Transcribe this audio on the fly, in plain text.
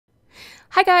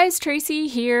Hi guys, Tracy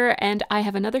here, and I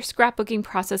have another scrapbooking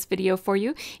process video for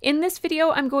you. In this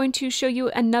video, I'm going to show you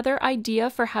another idea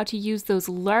for how to use those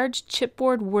large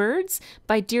chipboard words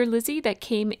by Dear Lizzie that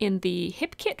came in the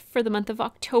hip kit for the month of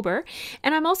October.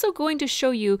 And I'm also going to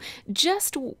show you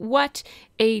just what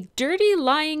a dirty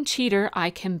lying cheater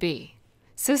I can be.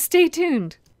 So stay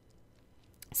tuned.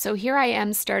 So here I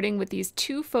am starting with these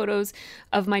two photos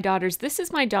of my daughters. This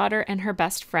is my daughter and her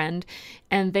best friend,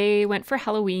 and they went for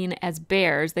Halloween as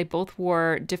bears. They both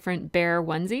wore different bear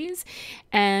onesies.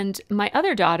 And my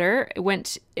other daughter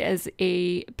went as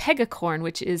a pegacorn,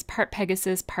 which is part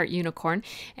Pegasus, part unicorn.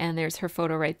 And there's her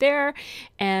photo right there.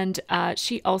 And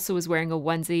she also was wearing a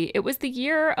onesie. It was the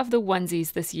year of the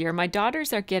onesies this year. My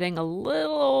daughters are getting a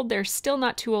little old. They're still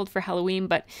not too old for Halloween,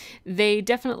 but they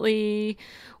definitely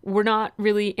were not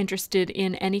really interested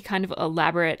in any kind of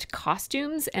elaborate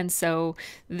costumes, and so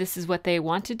this is what they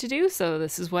wanted to do, so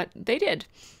this is what they did.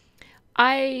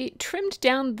 I trimmed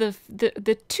down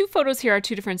the two photos here are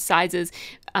two different sizes.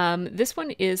 This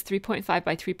one is 3.5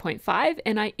 by 3.5,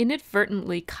 and I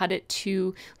inadvertently cut it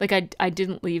to, like I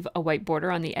didn't leave a white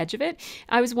border on the edge of it.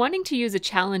 I was wanting to use a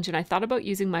challenge, and I thought about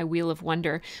using my Wheel of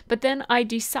Wonder, but then I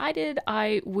decided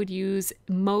I would use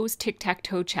Mo's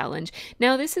Tic-Tac-Toe Challenge.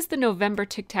 Now, this is the November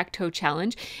Tic-Tac-Toe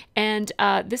Challenge, and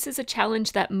this is a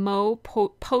challenge that Mo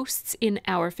posts in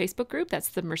our Facebook group. That's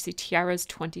the MercyTiara's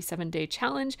 27-Day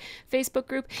Challenge Facebook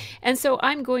group. And so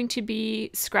I'm going to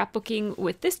be scrapbooking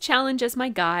with this challenge as my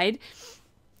guide.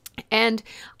 And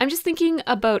I'm just thinking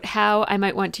about how I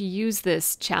might want to use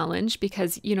this challenge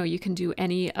because, you know, you can do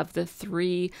any of the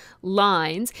three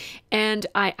lines. And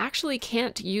I actually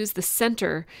can't use the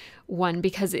center one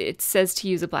because it says to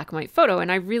use a black and white photo,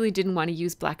 and I really didn't want to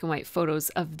use black and white photos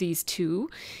of these two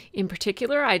in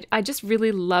particular. I just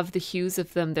really love the hues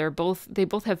of them. They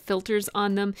both have filters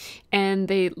on them, and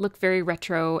they look very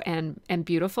retro and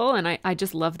beautiful, and I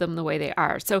just love them the way they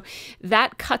are. So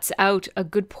that cuts out a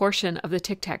good portion of the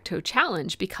Tic-Tac-Toe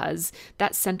Challenge because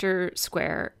that center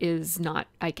square is not,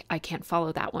 I can't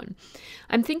follow that one.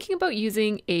 I'm thinking about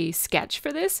using a sketch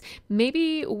for this,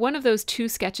 maybe one of those two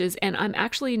sketches, and I'm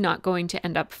actually not going to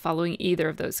end up following either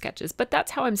of those sketches, but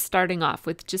that's how I'm starting off,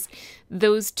 with just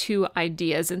those two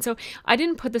ideas. And so I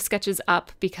didn't put the sketches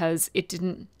up because it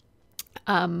didn't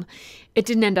end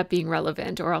up being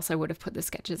relevant, or else I would have put the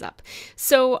sketches up.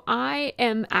 So I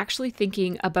am actually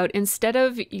thinking about, instead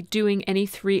of doing any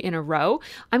three in a row,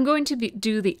 I'm going to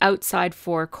do the outside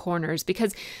four corners,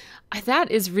 because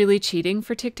that is really cheating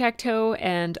for tic-tac-toe,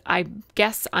 and I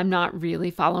guess I'm not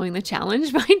really following the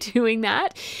challenge by doing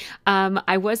that.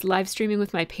 I was live streaming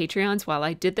with my Patreons while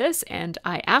I did this, and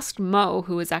I asked Mo,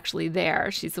 who was actually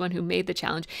there, she's the one who made the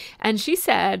challenge, and she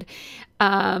said,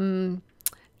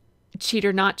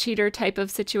 cheater, not cheater type of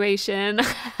situation.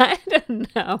 I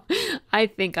don't know. I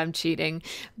think I'm cheating,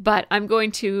 but I'm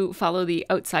going to follow the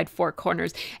outside four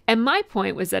corners. And my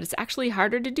point was that it's actually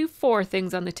harder to do four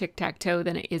things on the tic-tac-toe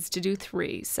than it is to do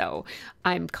three. So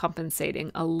I'm compensating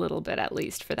a little bit at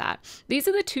least for that. These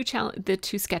are the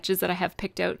two sketches that I have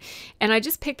picked out. And I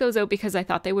just picked those out because I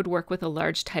thought they would work with a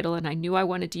large title, and I knew I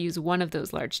wanted to use one of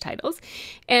those large titles.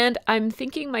 And I'm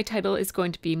thinking my title is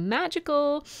going to be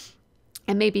magical,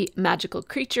 and maybe magical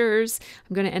creatures.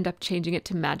 I'm going to end up changing it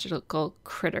to magical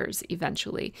critters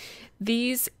eventually.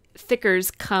 These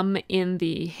thickers come in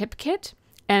the hip kit,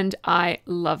 and I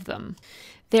love them.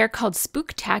 They're called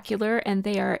Spooktacular, and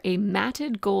they are a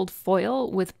matted gold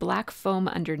foil with black foam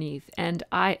underneath, and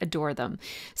I adore them.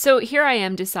 So here I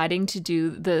am deciding to do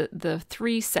the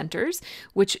three centers,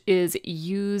 which is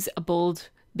use a bold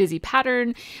busy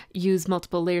pattern, use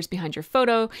multiple layers behind your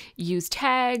photo, use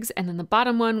tags, and then the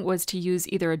bottom one was to use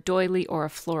either a doily or a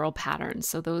floral pattern.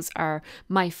 So those are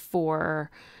my four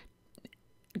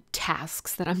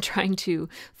tasks that I'm trying to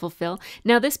fulfill.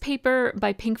 Now, this paper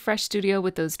by Pink Fresh Studio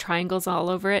with those triangles all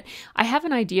over it, I have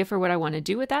an idea for what I want to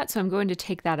do with that, so I'm going to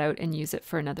take that out and use it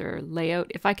for another layout.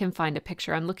 If I can find a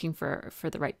picture, I'm looking for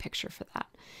the right picture for that.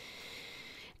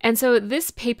 And so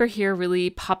this paper here really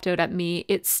popped out at me.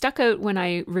 It stuck out when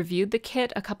I reviewed the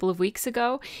kit a couple of weeks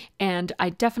ago, and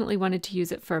I definitely wanted to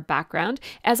use it for a background.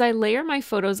 As I layer my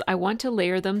photos, I want to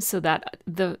layer them so that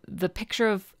the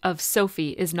picture of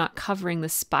Sophie is not covering the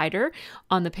spider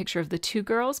on the picture of the two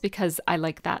girls, because I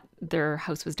like that their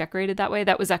house was decorated that way.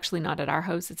 That was actually not at our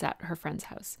house, it's at her friend's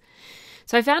house.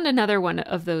 So I found another one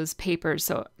of those papers.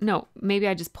 So no, maybe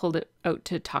I just pulled it out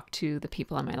to talk to the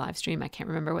people on my live stream. I can't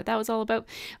remember what that was all about,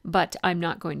 but I'm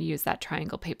not going to use that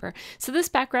triangle paper. So this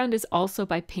background is also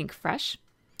by Pink Fresh.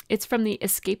 It's from the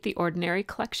Escape the Ordinary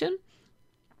collection.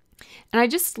 And I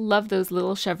just love those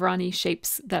little chevron-y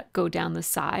shapes that go down the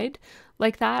side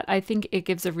like that. I think it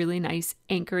gives a really nice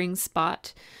anchoring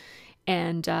spot.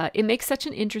 And it makes such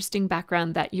an interesting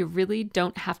background that you really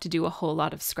don't have to do a whole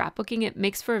lot of scrapbooking. It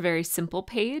makes for a very simple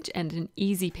page and an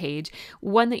easy page,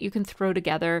 one that you can throw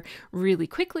together really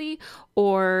quickly,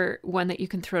 or one that you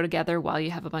can throw together while you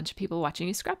have a bunch of people watching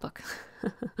you scrapbook.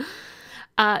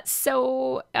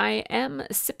 So I am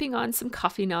sipping on some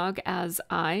coffee nog as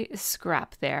I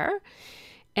scrap there.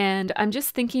 And I'm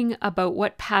just thinking about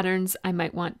what patterns I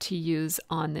might want to use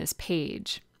on this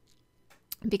page.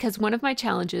 Because one of my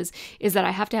challenges is that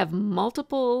I have to have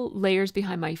multiple layers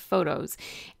behind my photos.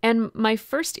 And my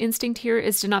first instinct here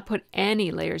is to not put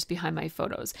any layers behind my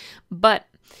photos. But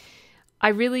I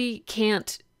really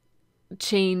can't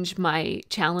change my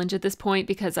challenge at this point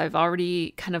because I've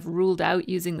already kind of ruled out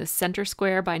using the center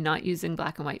square by not using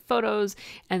black and white photos.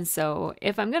 And so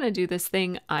if I'm going to do this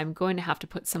thing, I'm going to have to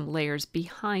put some layers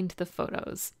behind the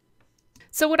photos.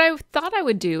 So what I thought I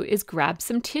would do is grab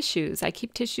some tissues. I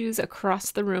keep tissues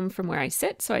across the room from where I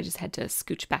sit, so I just had to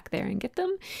scooch back there and get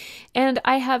them. And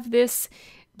I have this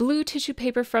blue tissue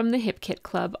paper from the Hip Kit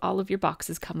Club. All of your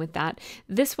boxes come with that.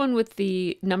 This one with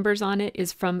the numbers on it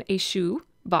is from a shoe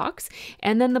box.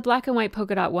 And then the black and white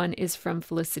polka dot one is from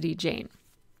Felicity Jane.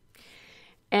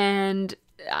 And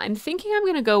I'm thinking I'm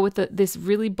going to go with this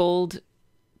really bold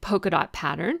polka dot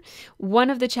pattern. One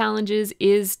of the challenges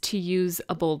is to use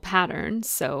a bold pattern.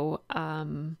 So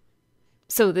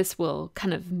this will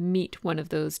kind of meet one of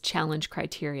those challenge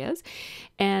criterias.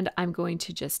 And I'm going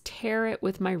to just tear it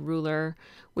with my ruler,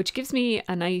 which gives me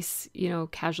a nice,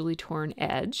 casually torn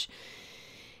edge.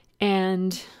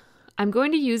 And I'm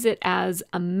going to use it as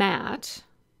a mat.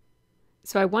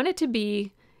 So I want it to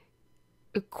be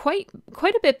quite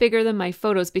a bit bigger than my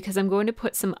photos because I'm going to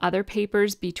put some other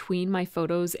papers between my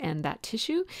photos and that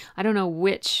tissue. I don't know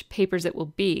which papers it will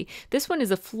be. This one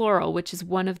is a floral, which is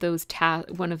one of those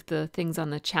one of the things on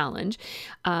the challenge,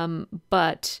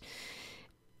 but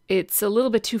it's a little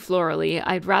bit too florally.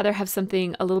 I'd rather have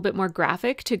something a little bit more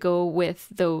graphic to go with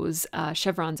those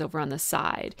chevrons over on the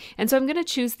side. And so I'm going to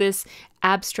choose this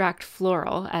abstract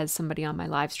floral, as somebody on my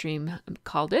live stream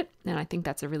called it. And I think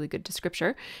that's a really good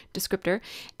descriptor.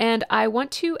 And I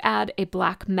want to add a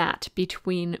black mat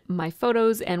between my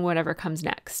photos and whatever comes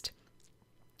next.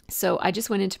 So I just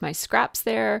went into my scraps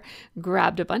there,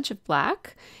 grabbed a bunch of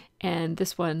black, and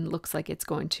this one looks like it's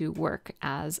going to work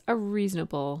as a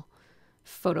reasonable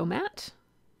photo mat.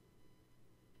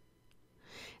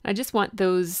 I just want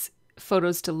those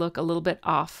photos to look a little bit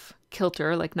off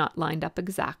kilter, like not lined up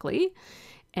exactly.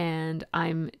 And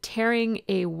I'm tearing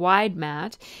a wide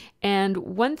mat. And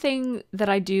one thing that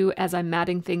I do as I'm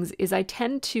matting things is I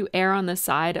tend to err on the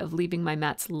side of leaving my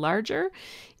mats larger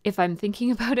if I'm thinking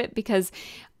about it, because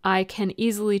I can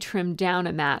easily trim down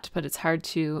a mat, but it's hard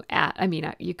to add. I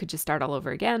mean, you could just start all over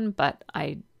again, but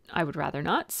I would rather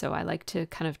not, so I like to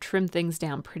kind of trim things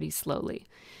down pretty slowly.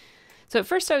 So at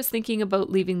first I was thinking about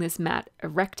leaving this mat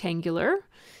rectangular,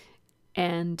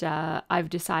 and I've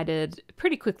decided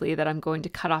pretty quickly that I'm going to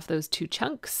cut off those two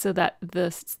chunks so that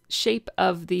the shape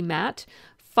of the mat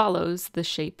follows the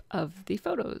shape of the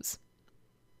photos.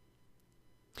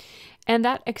 And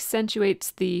that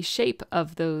accentuates the shape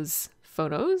of those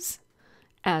photos,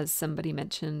 as somebody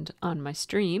mentioned on my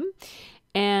stream,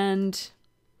 and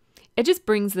it just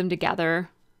brings them together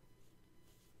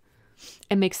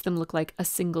and makes them look like a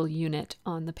single unit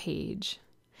on the page.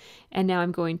 And now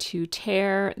I'm going to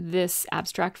tear this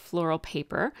abstract floral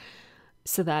paper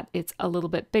so that it's a little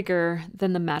bit bigger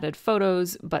than the matted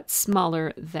photos, but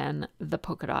smaller than the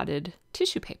polka dotted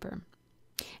tissue paper.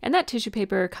 And that tissue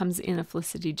paper comes in a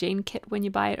Felicity Jane kit when you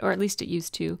buy it, or at least it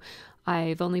used to.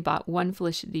 I've only bought one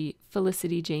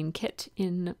Felicity Jane kit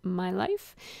in my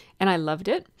life, and I loved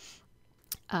it.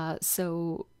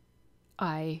 So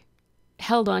I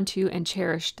held on to and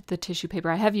cherished the tissue paper.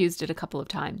 I have used it a couple of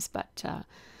times, but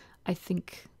I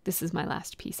think this is my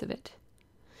last piece of it.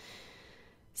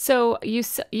 So you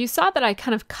saw that I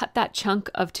kind of cut that chunk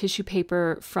of tissue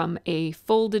paper from a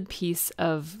folded piece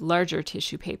of larger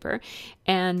tissue paper.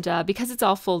 And because it's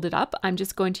all folded up, I'm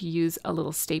just going to use a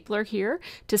little stapler here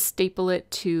to staple it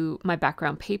to my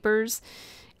background papers.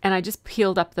 And I just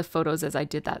peeled up the photos as I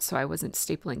did that, so I wasn't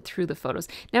stapling through the photos.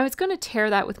 Now, I was going to tear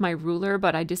that with my ruler,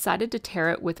 but I decided to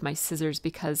tear it with my scissors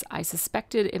because I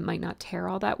suspected it might not tear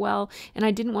all that well, and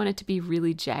I didn't want it to be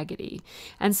really jaggedy.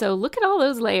 And so look at all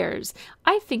those layers.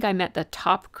 I think I'm at the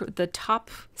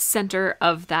top center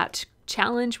of that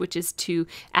challenge, which is to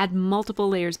add multiple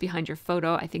layers behind your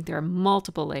photo. I think there are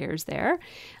multiple layers there,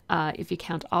 if you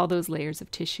count all those layers of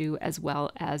tissue as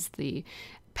well as the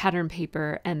pattern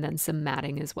paper and then some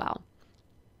matting as well.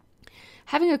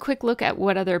 having a quick look at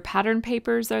what other pattern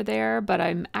papers are there, but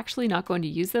I'm actually not going to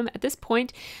use them. At this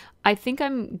point, I think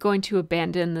I'm going to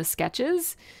abandon the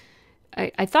sketches.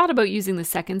 I thought about using the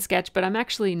second sketch, but I'm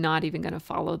actually not even going to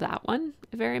follow that one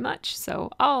very much.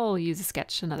 So I'll use a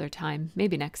sketch another time,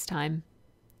 maybe next time.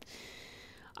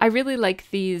 I really like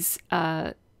these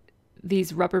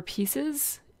rubber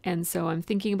pieces. And so I'm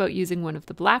thinking about using one of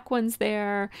the black ones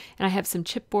there. And I have some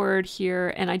chipboard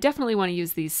here. And I definitely want to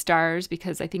use these stars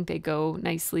because I think they go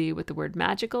nicely with the word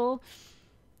magical.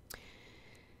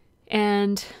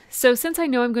 And so since I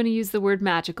know I'm going to use the word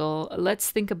magical, let's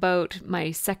think about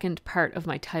my second part of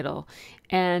my title.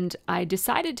 And I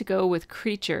decided to go with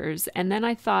creatures. And then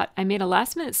I thought I made a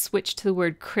last minute switch to the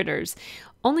word critters,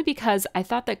 only because I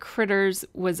thought that critters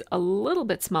was a little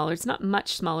bit smaller. It's not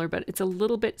much smaller, but it's a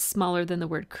little bit smaller than the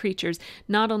word creatures.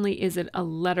 Not only is it a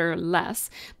letter less,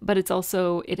 but it's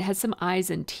also, it has some I's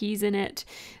and T's in it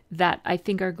that I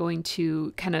think are going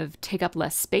to kind of take up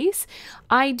less space.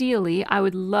 Ideally, I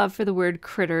would love for the word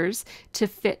critters to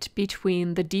fit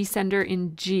between the descender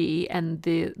in G and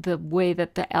the way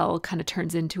that the L kind of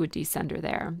turns into a descender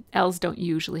there. L's don't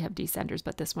usually have descenders,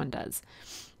 but this one does.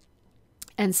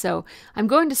 And so I'm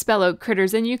going to spell out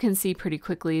critters, and you can see pretty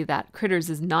quickly that critters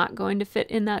is not going to fit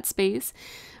in that space,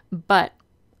 but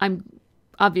I'm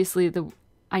obviously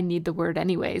I need the word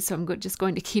anyway, so I'm just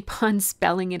going to keep on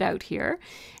spelling it out here.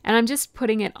 And I'm just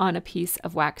putting it on a piece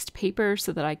of waxed paper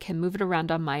so that I can move it around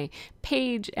on my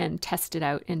page and test it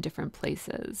out in different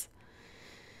places.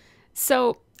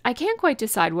 So I can't quite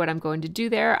decide what I'm going to do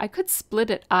there. I could split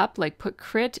it up, like put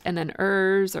crit and then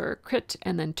ers, or crit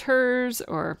and then ters,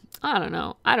 or I don't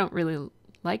know. I don't really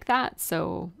like that,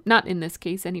 so not in this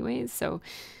case anyways. So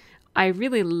I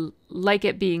really like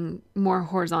it being more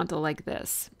horizontal like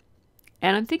this.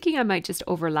 And I'm thinking I might just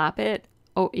overlap it,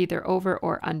 either over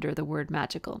or under the word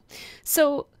magical.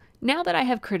 So now that I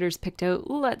have critters picked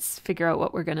out, let's figure out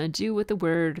what we're going to do with the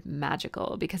word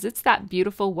magical, because it's that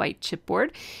beautiful white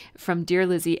chipboard from Dear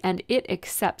Lizzie, and it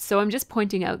accepts. So I'm just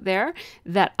pointing out there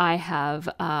that I have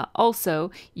also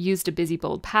used a busy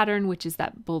bold pattern, which is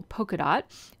that bold polka dot,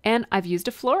 and I've used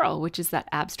a floral, which is that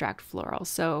abstract floral.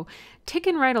 So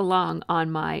ticking right along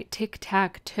on my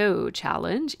tic-tac-toe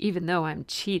challenge, even though I'm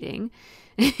cheating.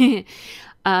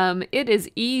 It is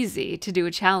easy to do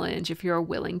a challenge if you're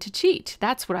willing to cheat.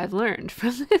 That's what I've learned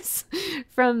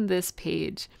from this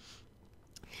page.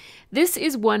 This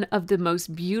is one of the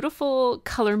most beautiful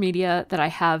color media that I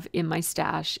have in my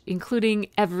stash, including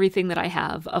everything that I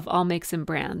have of all makes and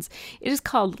brands. It is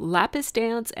called Lapis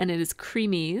Dance, and it is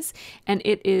Creamies, and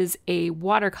it is a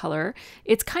watercolor.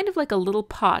 It's kind of like a little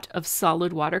pot of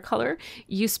solid watercolor.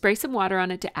 You spray some water on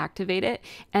it to activate it,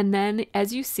 and then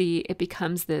as you see, it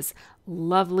becomes this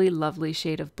lovely, lovely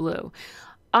shade of blue.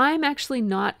 I'm actually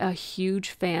not a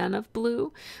huge fan of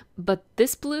blue, but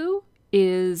this blue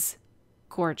is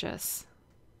gorgeous,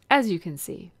 as you can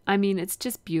see. I mean, it's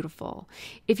just beautiful.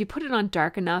 If you put it on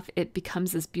dark enough, it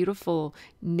becomes this beautiful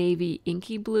navy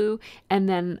inky blue. And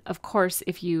then, of course,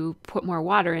 if you put more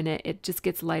water in it, it just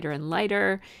gets lighter and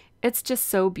lighter. It's just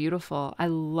so beautiful. I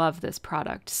love this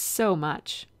product so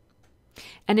much.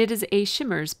 And it is a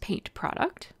Shimmers paint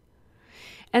product.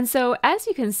 And so, as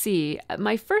you can see,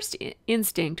 my first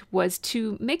instinct was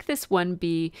to make this one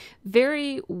be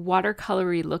very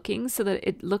watercolory looking so that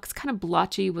it looks kind of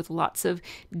blotchy with lots of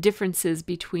differences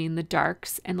between the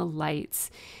darks and the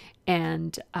lights,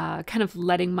 and kind of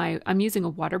letting I'm using a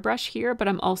water brush here, but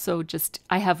I'm also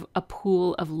I have a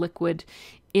pool of liquid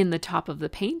in the top of the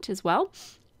paint as well.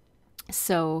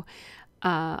 So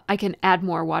I can add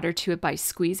more water to it by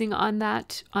squeezing on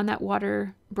that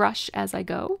water brush as I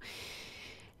go.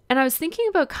 And I was thinking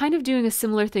about kind of doing a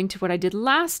similar thing to what I did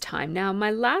last time. Now,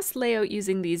 my last layout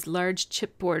using these large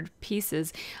chipboard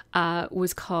pieces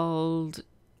was called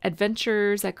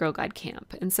Adventures at Girl Guide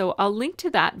Camp. And so I'll link to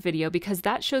that video because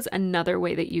that shows another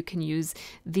way that you can use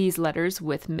these letters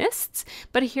with mists.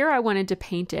 But here I wanted to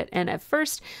paint it. And at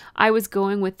first I was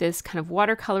going with this kind of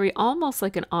watercolory, almost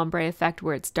like an ombre effect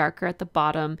where it's darker at the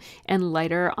bottom and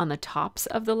lighter on the tops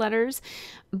of the letters.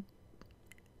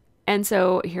 And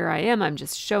so here I am, I'm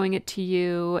just showing it to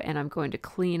you, and I'm going to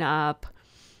clean up.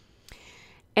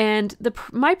 And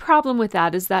my problem with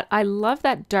that is that I love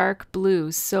that dark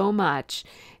blue so much.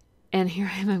 And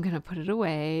here I am, I'm going to put it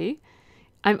away.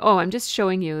 I'm just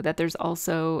showing you that there's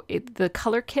also the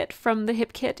color kit from the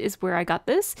Hip Kit is where I got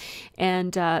this.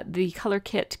 And the color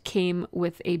kit came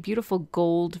with a beautiful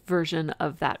gold version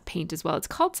of that paint as well. It's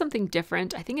called something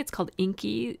different. I think it's called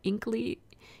Inks?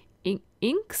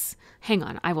 Hang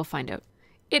on, I will find out.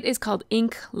 It is called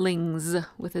Inklings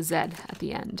with a Z at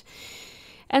the end.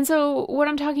 And so what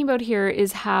I'm talking about here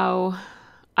is how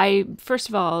first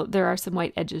of all, there are some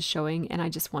white edges showing and I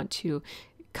just want to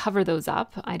cover those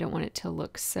up. I don't want it to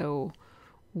look so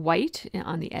white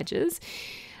on the edges.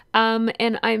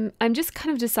 And I'm just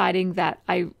kind of deciding that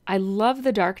I love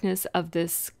the darkness of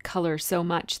this color so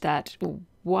much that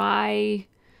why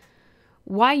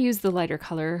use the lighter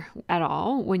color at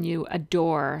all when you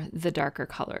adore the darker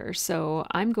color? So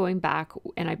I'm going back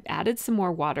and I've added some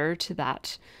more water to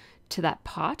that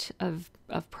pot of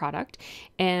product,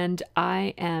 and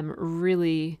I am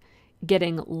really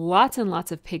getting lots and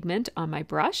lots of pigment on my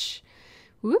brush.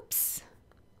 Whoops.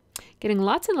 Getting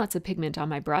lots and lots of pigment on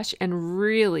my brush and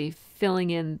really filling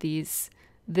in this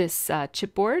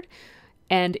chipboard.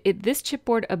 And this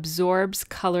chipboard absorbs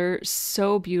color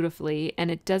so beautifully,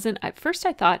 and it doesn't, at first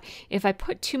I thought, if I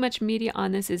put too much media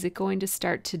on this, is it going to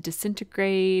start to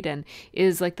disintegrate? And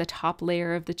is like the top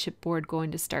layer of the chipboard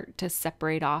going to start to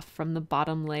separate off from the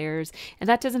bottom layers? And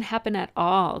that doesn't happen at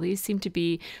all. These seem to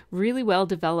be really well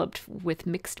developed with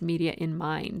mixed media in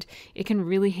mind. It can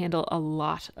really handle a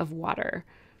lot of water.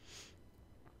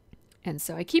 And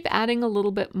so I keep adding a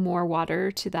little bit more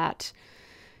water to that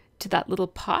little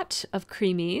pot of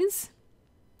creamies.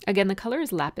 Again, the color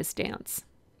is Lapis Dance.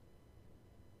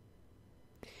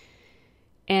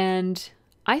 And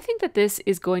I think that this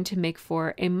is going to make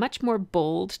for a much more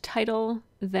bold title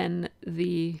than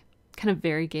the kind of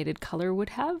variegated color would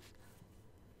have.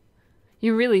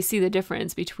 You really see the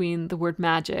difference between the word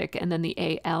magic and then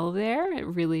the AL there. It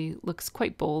really looks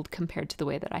quite bold compared to the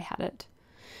way that I had it.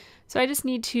 So I just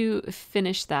need to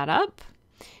finish that up.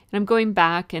 And I'm going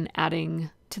back and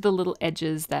adding to the little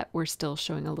edges that were still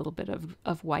showing a little bit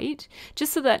of white,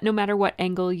 just so that no matter what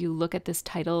angle you look at this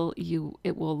title,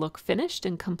 it will look finished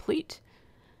and complete.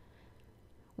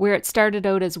 Where it started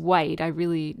out as white, I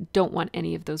really don't want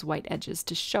any of those white edges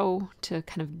to show, to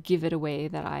kind of give it away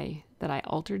that I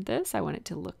altered this. I want it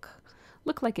to look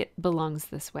like it belongs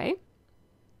this way.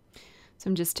 So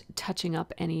I'm just touching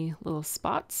up any little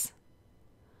spots.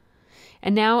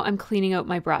 And now I'm cleaning out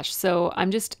my brush. So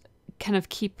I'm just kind of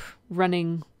keep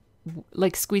running,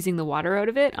 like squeezing the water out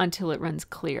of it until it runs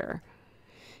clear.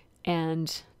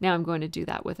 And now I'm going to do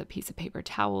that with a piece of paper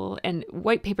towel. And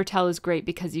white paper towel is great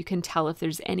because you can tell if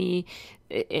there's any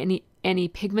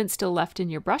pigment still left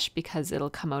in your brush, because it'll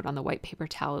come out on the white paper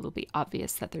towel. It'll be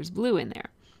obvious that there's blue in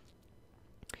there.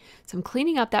 So I'm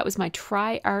cleaning up. That was my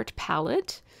Tri Art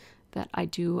palette that I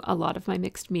do a lot of my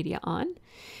mixed media on.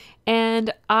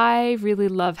 And I really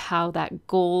love how that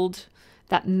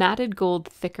matted gold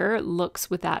thicker looks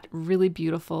with that really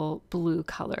beautiful blue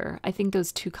color. I think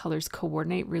those two colors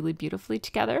coordinate really beautifully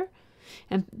together.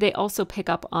 And they also pick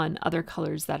up on other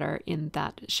colors that are in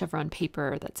that chevron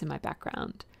paper that's in my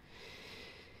background.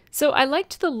 So I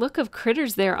liked the look of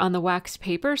critters there on the waxed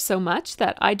paper so much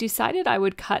that I decided I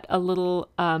would cut a little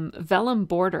vellum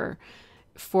border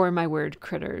for my word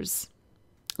critters.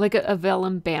 Like a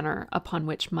vellum banner upon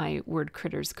which my word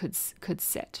critters could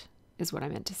sit, is what I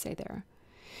meant to say there.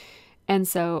 And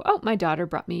so, my daughter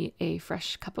brought me a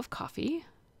fresh cup of coffee.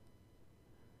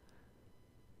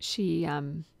 She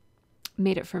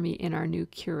made it for me in our new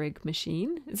Keurig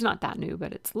machine. It's not that new,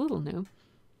 but it's a little new.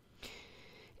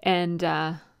 And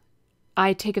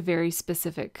I take a very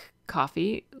specific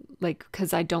coffee, like,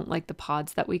 because I don't like the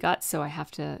pods that we got, so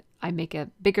I make a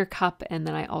bigger cup, and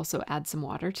then I also add some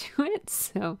water to it.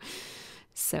 So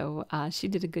she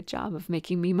did a good job of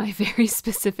making me my very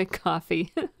specific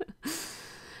coffee.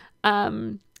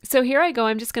 So here I go.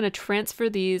 I'm just going to transfer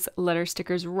these letter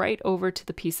stickers right over to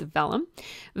the piece of vellum.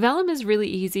 Vellum is really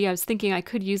easy. I was thinking I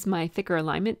could use my thicker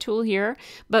alignment tool here,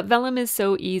 but vellum is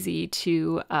so easy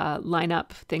to line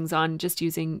up things on just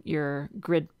using your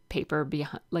grid paper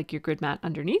behind, like your grid mat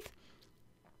underneath.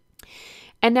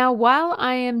 And now while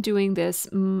I am doing this,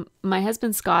 my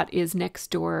husband Scott is next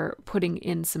door putting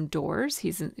in some doors.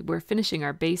 We're finishing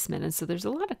our basement, and so there's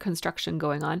a lot of construction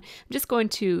going on. I'm just going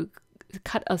to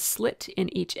cut a slit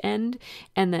in each end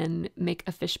and then make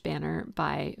a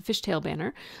fishtail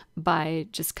banner by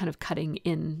just kind of cutting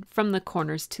in from the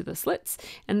corners to the slits.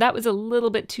 And that was a little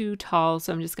bit too tall,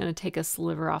 so I'm just going to take a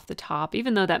sliver off the top,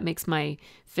 even though that makes my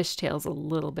fishtails a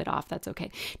little bit off. That's okay.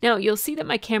 Now you'll see that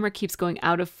my camera keeps going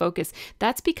out of focus.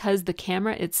 That's because the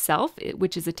camera itself,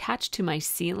 which is attached to my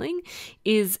ceiling,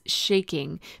 is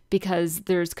shaking because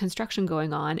there's construction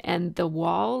going on and the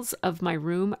walls of my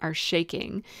room are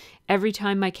shaking. Every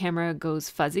time my camera goes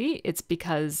fuzzy, it's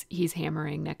because he's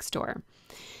hammering next door.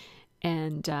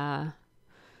 And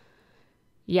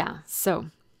yeah, so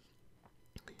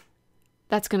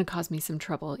that's going to cause me some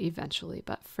trouble eventually,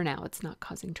 but for now it's not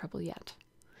causing trouble yet.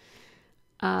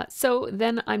 So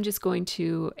then I'm just going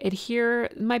to adhere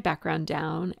my background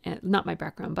down, not my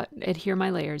background, but adhere my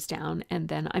layers down. And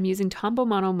then I'm using Tombow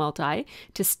Mono Multi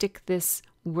to stick this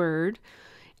word.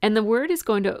 And the word is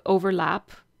going to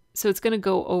overlap. So it's going to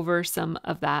go over some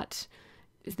of that.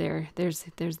 There's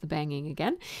the banging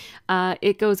again.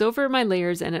 It goes over my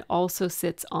layers and it also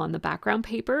sits on the background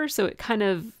paper. So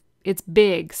it's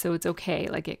big, so it's okay.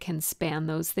 Like it can span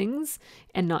those things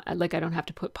and not like I don't have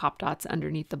to put pop dots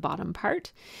underneath the bottom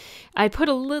part. I put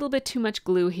a little bit too much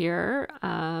glue here.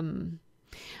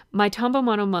 My Tombow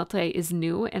Mono Multi is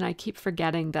new and I keep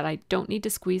forgetting that I don't need to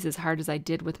squeeze as hard as I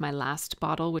did with my last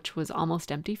bottle, which was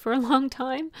almost empty for a long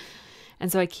time.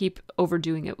 And so I keep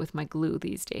overdoing it with my glue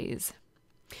these days.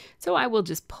 So I will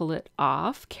just pull it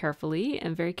off carefully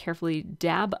and very carefully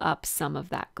dab up some of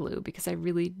that glue because I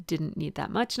really didn't need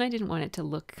that much and I didn't want it to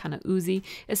look kind of oozy,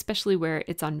 especially where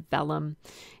it's on vellum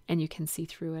and you can see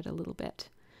through it a little bit.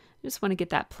 I just want to get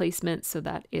that placement so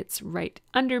that it's right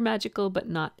under magical but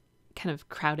not kind of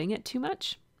crowding it too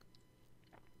much.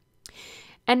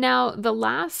 And now the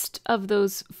last of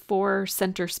those 4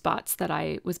 center spots that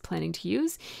I was planning to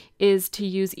use is to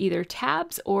use either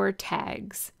tabs or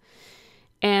tags.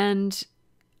 And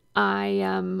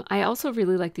I also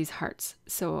really like these hearts.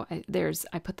 So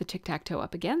I put the tic-tac-toe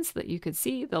up again so that you could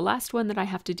see. The last one that I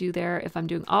have to do there, if I'm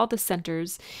doing all the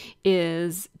centers,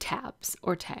 is tabs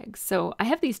or tags. So I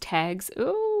have these tags.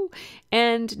 Ooh,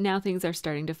 and now things are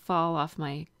starting to fall off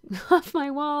my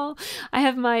wall. I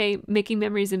have my Making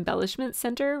Memories embellishment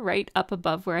center right up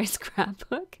above where I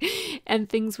scrapbook, and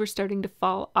things were starting to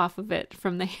fall off of it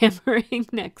from the hammering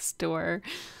next door.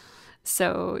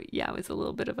 So yeah, it was a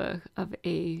little bit of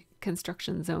a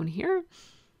construction zone here.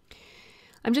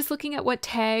 I'm just looking at what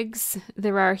tags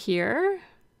there are here.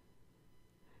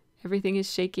 Everything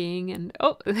is shaking and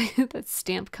oh, that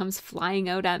stamp comes flying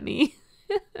out at me.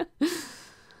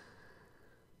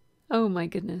 Oh my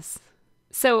goodness.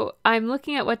 So I'm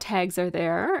looking at what tags are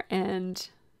there and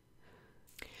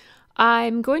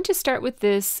I'm going to start with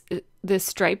this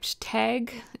striped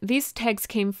tag. These tags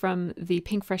came from the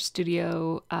Pink Fresh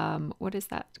Studio, what is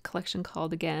that collection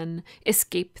called again?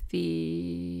 Escape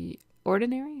the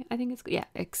Ordinary, I think it's, yeah,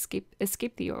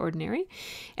 Escape the Ordinary.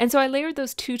 And so I layered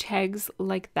those 2 tags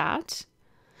like that.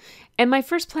 And my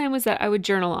first plan was that I would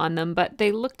journal on them, but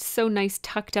they looked so nice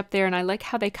tucked up there. And I like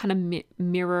how they kind of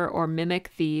mirror or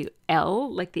mimic the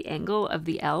L, like the angle of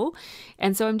the L.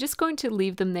 And so I'm just going to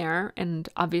leave them there. And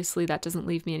obviously that doesn't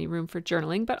leave me any room for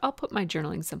journaling, but I'll put my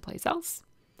journaling someplace else.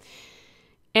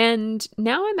 And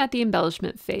now I'm at the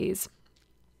embellishment phase.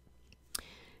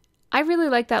 I really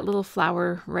like that little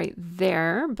flower right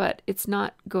there, but it's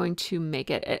not going to make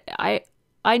it.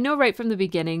 I know right from the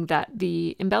beginning that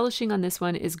the embellishing on this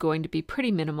one is going to be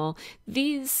pretty minimal.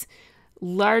 These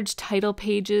large title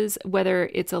pages, whether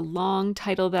it's a long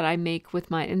title that I make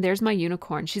with and there's my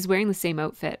unicorn. She's wearing the same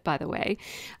outfit, by the way.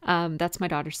 That's my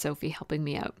daughter Sophie helping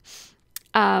me out.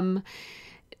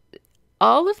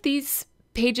 All of these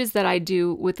pages that I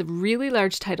do with really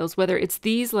large titles, whether it's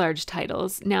these large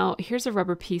titles. Now, here's a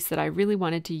rubber piece that I really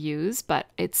wanted to use, but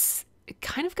it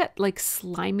kind of got like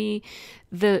slimy.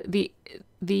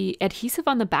 The adhesive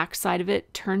on the back side of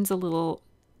it turns a little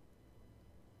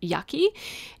yucky.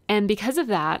 And because of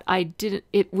that,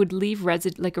 it would leave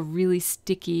residue, like a really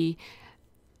sticky,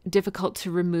 difficult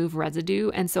to remove residue.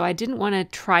 And so I didn't want to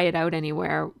try it out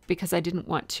anywhere because I didn't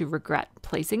want to regret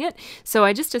placing it. So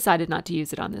I just decided not to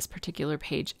use it on this particular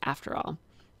page after all.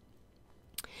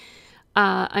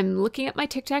 I'm looking at my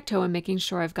tic-tac-toe and making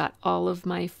sure I've got all of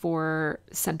my 4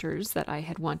 centers that I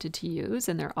had wanted to use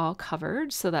and they're all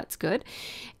covered. So that's good.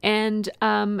 And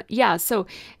yeah, so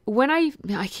when I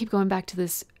keep going back to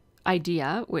this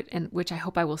idea, which I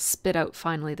hope I will spit out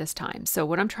finally this time. So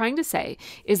what I'm trying to say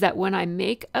is that when I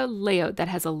make a layout that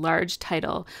has a large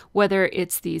title, whether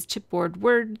it's these chipboard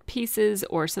word pieces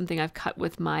or something I've cut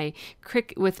with my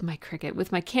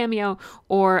Cameo,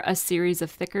 or a series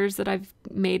of thickers that I've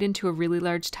made into a really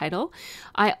large title,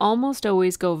 I almost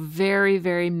always go very,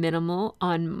 very minimal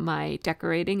on my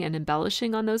decorating and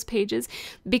embellishing on those pages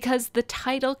because the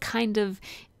title kind of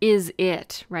is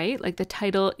it, right? Like the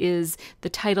title is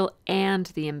the title and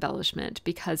the embellishment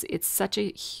because it's such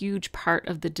a huge part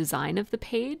of the design of the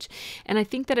page. And I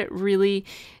think that it really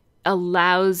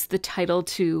allows the title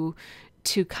to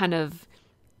kind of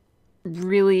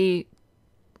really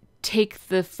take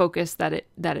the focus that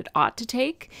it ought to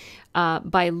take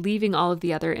by leaving all of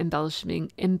the other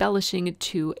embellishing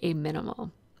to a minimal.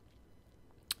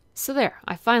 So there,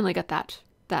 I finally got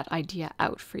that idea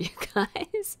out for you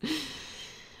guys.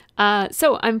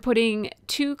 So I'm putting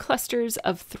 2 clusters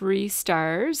of 3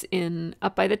 stars in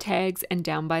up by the tags and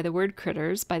down by the word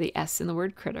critters, by the S in the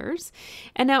word critters.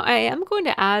 And now I am going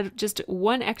to add just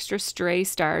 1 extra stray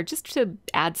star just to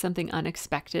add something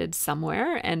unexpected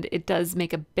somewhere. And it does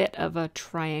make a bit of a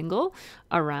triangle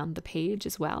around the page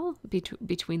as well,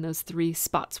 between those 3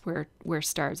 spots where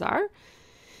stars are.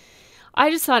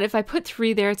 I just thought if I put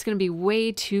 3 there, it's going to be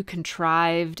way too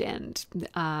contrived and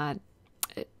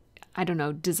I don't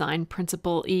know, design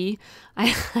principle E.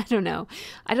 I don't know.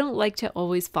 I don't like to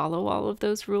always follow all of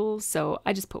those rules, so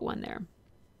I just put 1 there.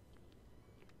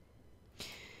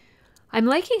 I'm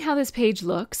liking how this page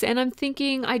looks, and I'm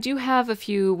thinking I do have a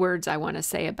few words I want to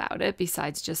say about it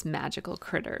besides just magical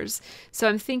critters. So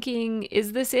I'm thinking,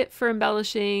 is this it for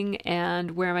embellishing,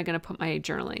 and where am I going to put my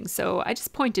journaling? So I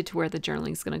just pointed to where the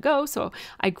journaling is going to go. So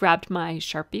I grabbed my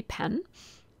Sharpie pen,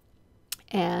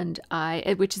 and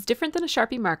which is different than a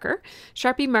Sharpie marker.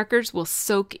 Sharpie markers will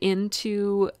soak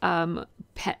into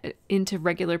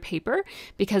regular paper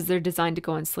because they're designed to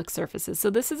go on slick surfaces. So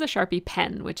this is a Sharpie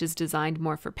pen, which is designed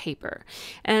more for paper.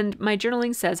 And my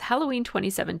journaling says, Halloween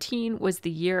 2017 was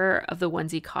the year of the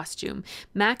onesie costume.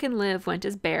 Mac and Liv went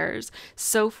as bears.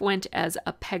 Soph went as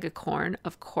a pegacorn,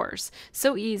 of course.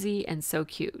 So easy and so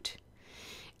cute.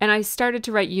 And I started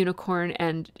to write unicorn,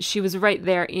 and she was right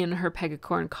there in her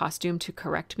pegacorn costume to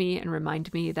correct me and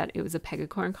remind me that it was a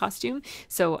pegacorn costume.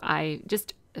 So I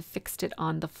just fixed it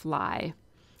on the fly.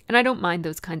 And I don't mind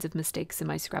those kinds of mistakes in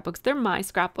my scrapbooks. They're my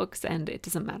scrapbooks, and it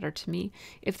doesn't matter to me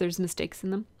if there's mistakes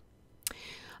in them.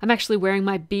 I'm actually wearing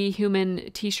my Be Human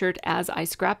t-shirt as I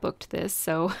scrapbooked this,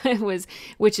 so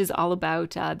which is all about,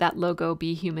 that logo,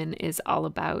 Be Human, is all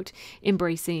about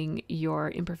embracing your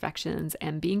imperfections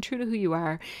and being true to who you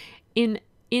are in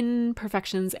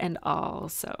imperfections and all.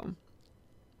 So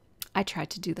I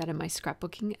tried to do that in my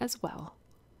scrapbooking as well.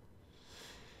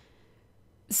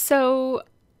 So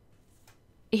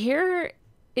here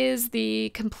is the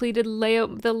completed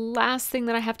layout. The last thing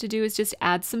that I have to do is just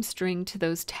add some string to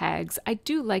those tags. I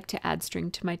do like to add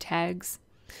string to my tags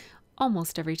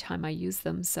almost every time I use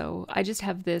them. So I just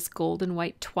have this gold and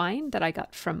white twine that I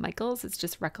got from Michaels. It's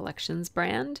just Recollections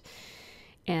brand.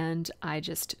 And I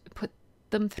just put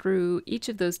them through each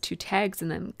of those 2 tags and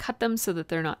then cut them so that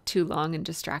they're not too long and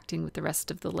distracting with the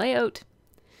rest of the layout.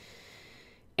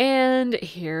 And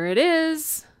here it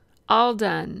is, all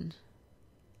done.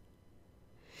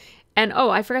 And oh,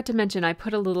 I forgot to mention, I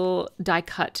put a little die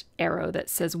cut arrow that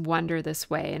says wander this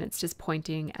way, and it's just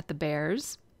pointing at the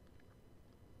bears.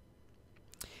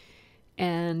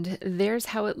 And there's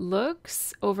how it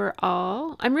looks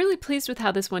overall. I'm really pleased with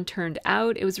how this one turned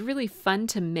out. It was really fun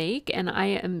to make, and I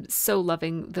am so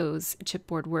loving those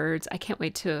chipboard words. I can't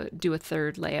wait to do a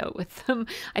 3rd layout with them.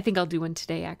 I think I'll do one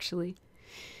today, actually.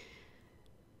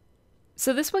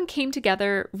 So this one came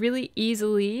together really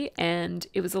easily, and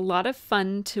it was a lot of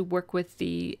fun to work with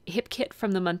the hip kit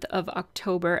from the month of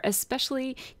October,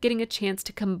 especially getting a chance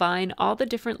to combine all the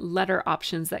different letter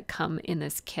options that come in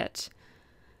this kit.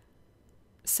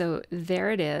 So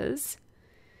there it is.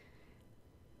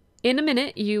 In a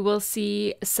minute, you will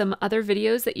see some other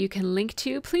videos that you can link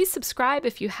to. Please subscribe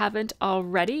if you haven't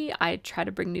already. I try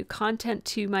to bring new content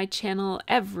to my channel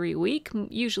every week,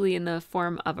 usually in the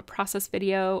form of a process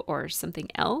video or something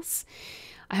else.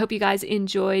 I hope you guys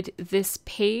enjoyed this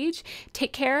page.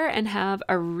 Take care and have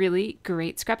a really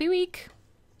great scrappy week.